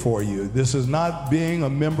pray for you. This is not being a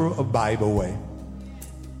member of Bible Way.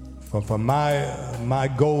 For my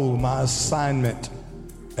goal, my assignment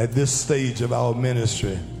at this stage of our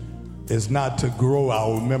ministry is not to grow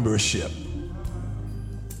our membership,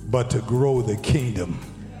 but to grow the kingdom.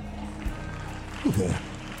 Okay.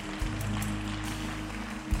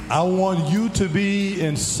 I want you to be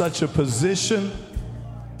in such a position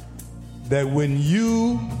that when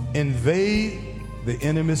you invade the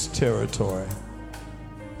enemy's territory,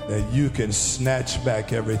 that you can snatch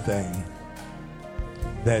back everything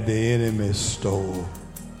that the enemy stole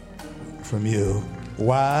from you.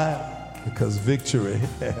 Why? Because victory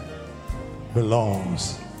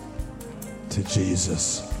belongs to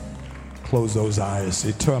Jesus. Close those eyes.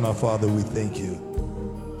 Eternal Father, we thank you.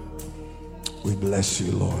 We bless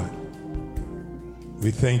you, Lord.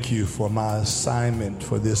 We thank you for my assignment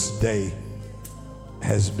for this day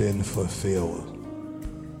has been fulfilled.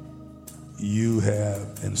 You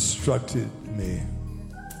have instructed me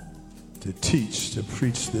to teach, to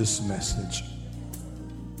preach this message.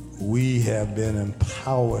 We have been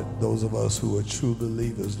empowered, those of us who are true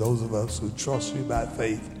believers, those of us who trust you by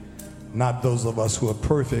faith, not those of us who are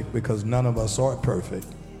perfect, because none of us are perfect.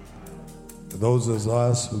 Those of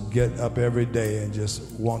us who get up every day and just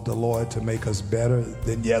want the Lord to make us better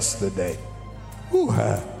than yesterday.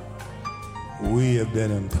 Woo-ha. We have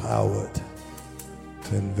been empowered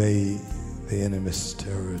to invade the enemy's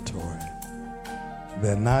territory.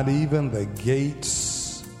 That not even the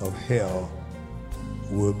gates of hell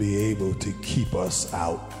will be able to keep us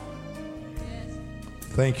out.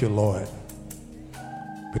 Thank you, Lord,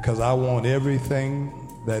 because I want everything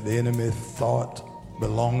that the enemy thought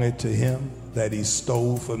belonged to him that he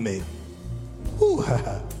stole from me.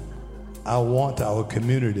 I want our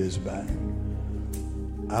communities back.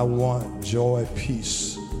 I want joy,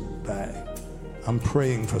 peace back. I'm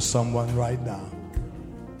praying for someone right now.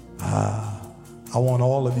 I want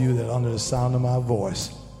all of you that are under the sound of my voice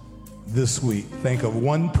this week, think of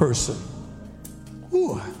one person,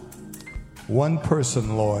 one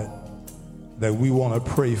person, Lord, that we want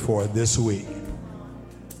to pray for this week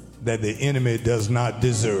that the enemy does not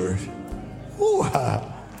deserve.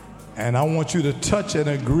 And I want you to touch and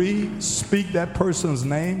agree, speak that person's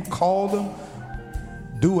name, call them,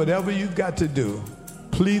 do whatever you've got to do.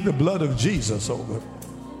 Plead the blood of Jesus over it.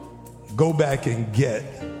 Go back and get,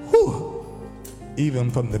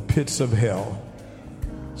 even from the pits of hell,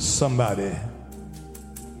 somebody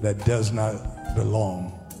that does not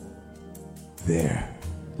belong there.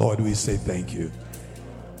 Lord, we say thank you.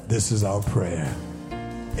 This is our prayer.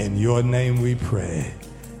 In your name we pray.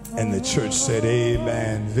 And the church said,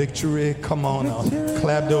 amen. Victory. Come on now.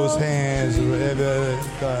 Clap those hands.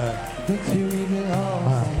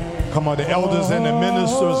 Come on, the elders and the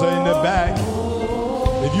ministers are in the back.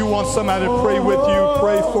 If you want somebody to pray with you,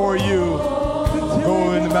 pray for you.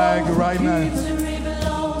 Go in the back right now.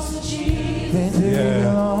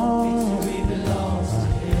 Yeah.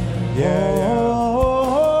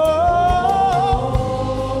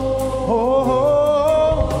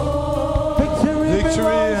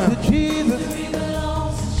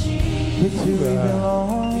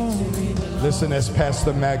 Listen, as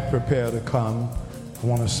Pastor Mac prepare to come, I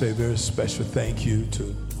want to say a very special thank you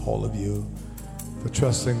to all of you for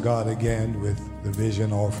trusting God again with the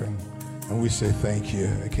vision offering. And we say thank you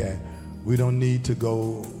again. We don't need to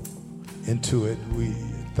go into it. We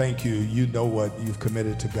thank you. You know what you've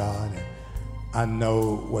committed to God. And I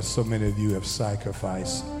know what so many of you have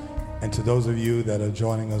sacrificed. And to those of you that are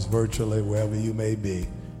joining us virtually, wherever you may be,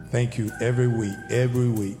 thank you every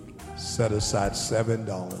week, set aside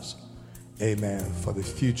 $7. Amen. For the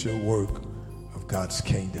future work of God's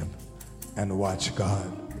kingdom. And watch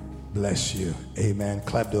God bless you. Amen.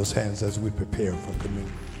 Clap those hands as we prepare for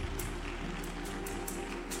communion.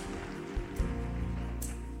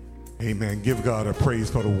 Amen. Give God a praise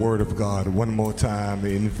for the word of God one more time.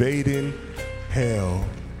 Invading hell.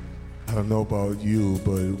 I don't know about you,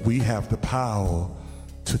 but we have the power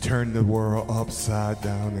to turn the world upside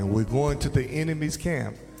down. And we're going to the enemy's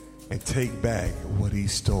camp and take back what he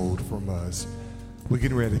stole from us. We're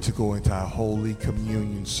getting ready to go into our Holy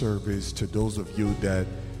Communion service. To those of you that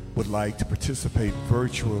would like to participate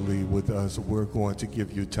virtually with us, we're going to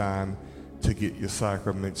give you time to get your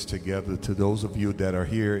sacraments together. To those of you that are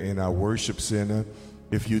here in our worship center,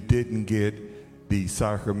 if you didn't get the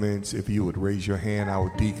sacraments, if you would raise your hand,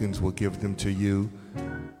 our deacons will give them to you.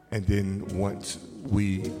 And then once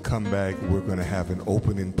we come back, we're going to have an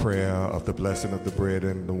opening prayer of the blessing of the bread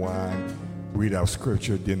and the wine, read our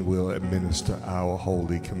scripture, then we'll administer our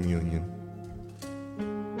Holy Communion.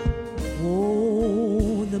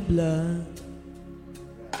 Oh, the blood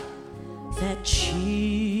that Jesus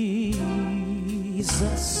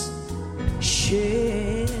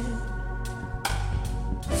shed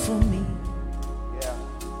for me.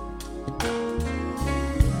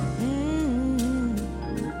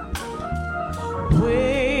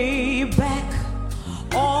 Way back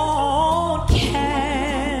on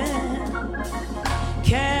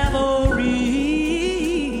Calvary.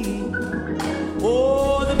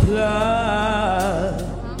 Oh, the blood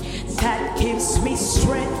that gives me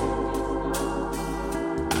strength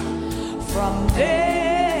from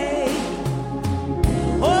day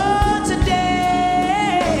to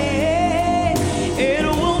day. It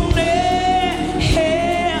will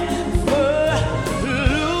never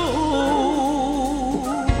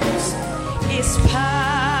lose its power.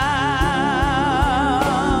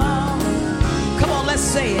 Come on, let's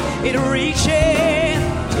say it. It reaches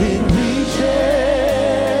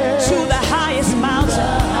to the highest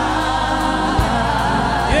mountain.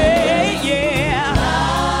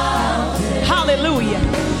 Hallelujah.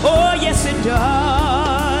 Oh, yes, it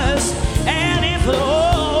does. And it flows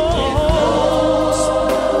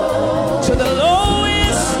to the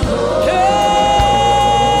lowest.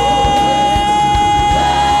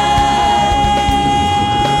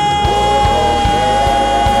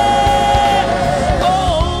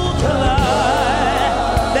 Oh, the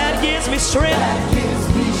blood that gives me strength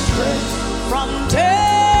from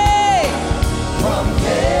day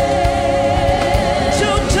to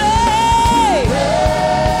day.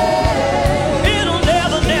 It'll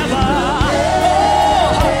never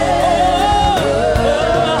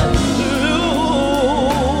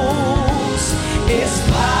lose its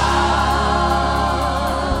power.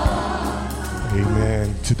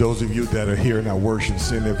 Amen. To those of you that are here in our worship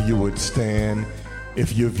center, if you would stand.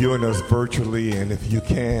 If you're viewing us virtually, and if you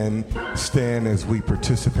can, stand as we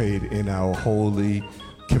participate in our Holy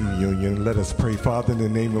Communion. Let us pray. Father, in the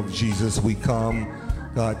name of Jesus, we come,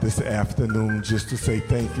 God, this afternoon just to say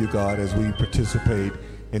thank you, God, as we participate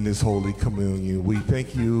in this Holy Communion. We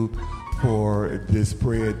thank you for this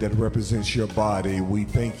bread that represents your body. We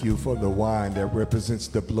thank you for the wine that represents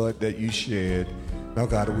the blood that you shed. Now,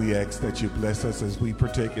 God, we ask that you bless us as we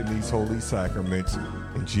partake in these holy sacraments.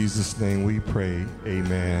 In Jesus' name we pray,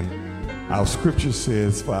 amen. Our scripture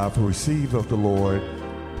says, for I have received of the Lord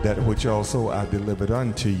that which also I delivered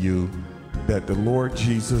unto you, that the Lord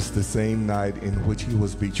Jesus, the same night in which he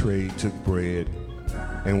was betrayed, took bread.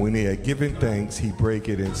 And when he had given thanks, he brake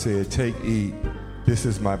it and said, take, eat. This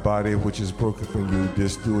is my body which is broken for you.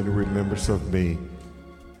 This do in remembrance of me.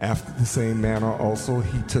 After the same manner also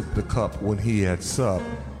he took the cup when he had supped,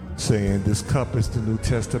 saying, this cup is the New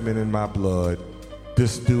Testament in my blood.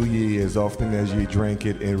 This do ye as often as ye drink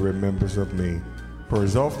it in remembrance of me. For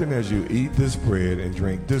as often as you eat this bread and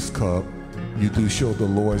drink this cup, you do show the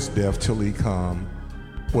Lord's death till he come.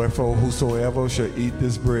 Wherefore whosoever shall eat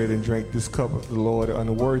this bread and drink this cup of the Lord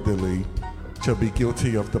unworthily shall be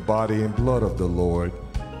guilty of the body and blood of the Lord.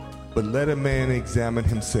 But let a man examine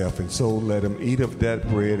himself, and so let him eat of that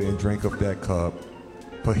bread and drink of that cup.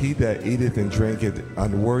 For he that eateth and drinketh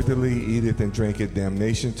unworthily eateth and drinketh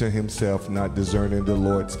damnation to himself, not discerning the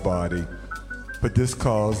Lord's body. For this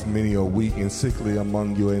cause many are weak and sickly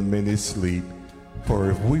among you, and many sleep. For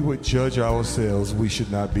if we would judge ourselves, we should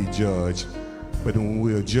not be judged. But when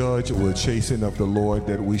we are judged, we'll chasten of the Lord,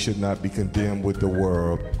 that we should not be condemned with the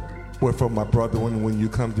world. Wherefore, my brethren, when you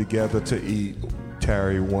come together to eat,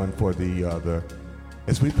 tarry one for the other.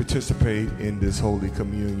 As we participate in this Holy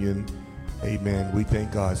Communion, amen, we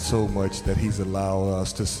thank God so much that he's allowed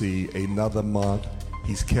us to see another month.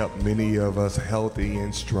 He's kept many of us healthy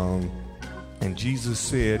and strong. And Jesus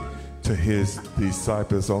said to his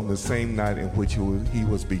disciples on the same night in which he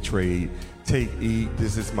was betrayed, take, eat,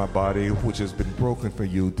 this is my body which has been broken for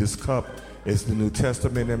you. This cup is the New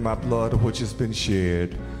Testament in my blood which has been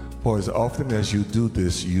shed. For as often as you do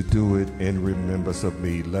this, you do it in remembrance of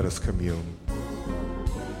me. Let us commune.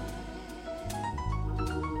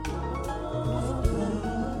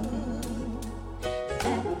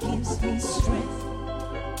 That gives me strength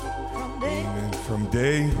from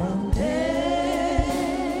day Amen.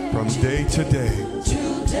 From day to day,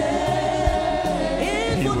 to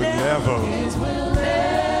day. he would never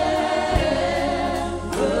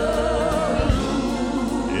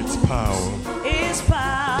its power. Its power.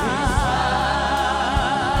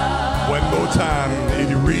 One more time,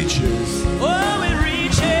 it reaches. Oh, it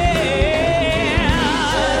reaches.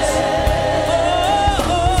 Oh,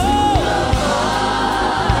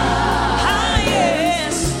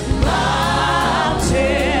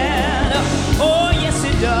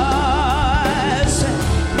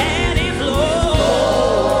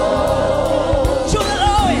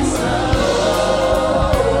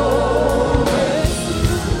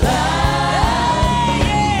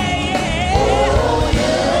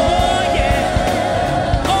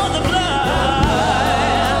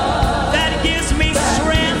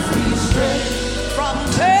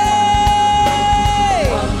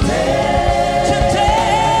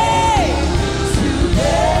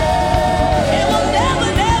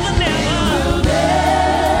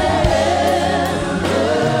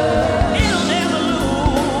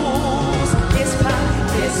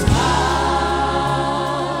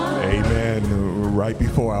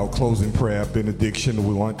 closing prayer benediction,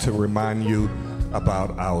 we want to remind you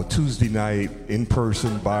about our Tuesday night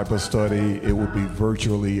in-person Bible study. It will be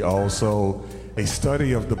virtually also a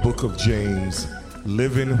study of the book of James,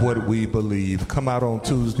 living what we believe. Come out on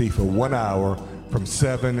Tuesday for 1 hour from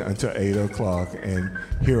 7 until 8 o'clock and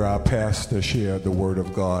hear our pastor share the word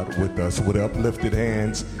of God with us. With uplifted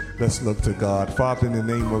hands, let's look to God. Father, in the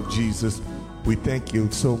name of Jesus, we thank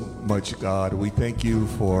you so much, God. We thank you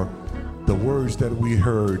for the words that we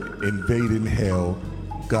heard, invading hell.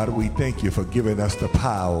 God, we thank you for giving us the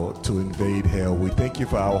power to invade hell. We thank you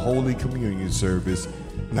for our Holy Communion service.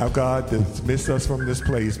 Now, God, dismiss us from this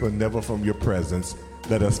place, but never from your presence.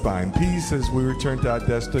 Let us find peace as we return to our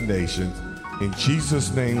destination. In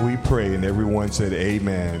Jesus' name we pray, and everyone said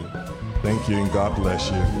amen. Thank you, and God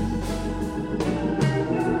bless you.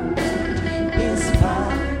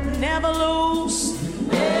 Never lose.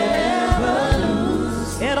 Never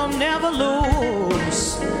lose. It'll never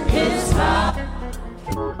lose. It's power.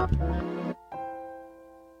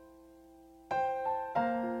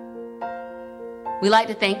 We'd like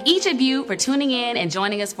to thank each of you for tuning in and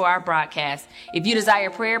joining us for our broadcast. If you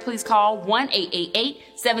desire prayer, please call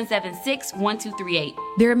 1-888-776-1238.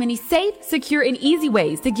 There are many safe, secure, and easy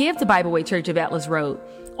ways to give to Bible Way Church of Atlas Road.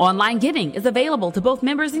 Online giving is available to both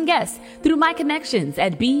members and guests through My Connections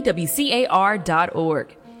at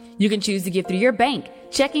bwcar.org. You can choose to give through your bank,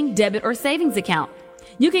 checking, debit, or savings account.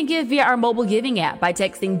 You can give via our mobile giving app by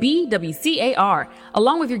texting BWCAR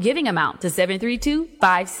along with your giving amount to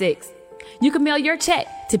 73256. You can mail your check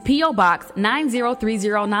to P.O. Box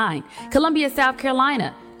 90309, Columbia, South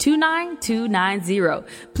Carolina 29290.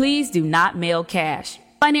 Please do not mail cash.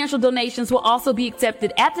 Financial donations will also be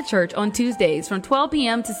accepted at the church on Tuesdays from 12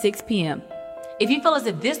 p.m. to 6 p.m. If you feel as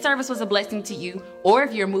if this service was a blessing to you, or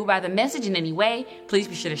if you're moved by the message in any way, please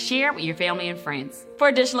be sure to share it with your family and friends. For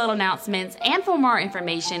additional announcements and for more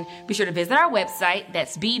information, be sure to visit our website.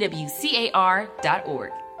 That's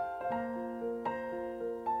bwcar.org.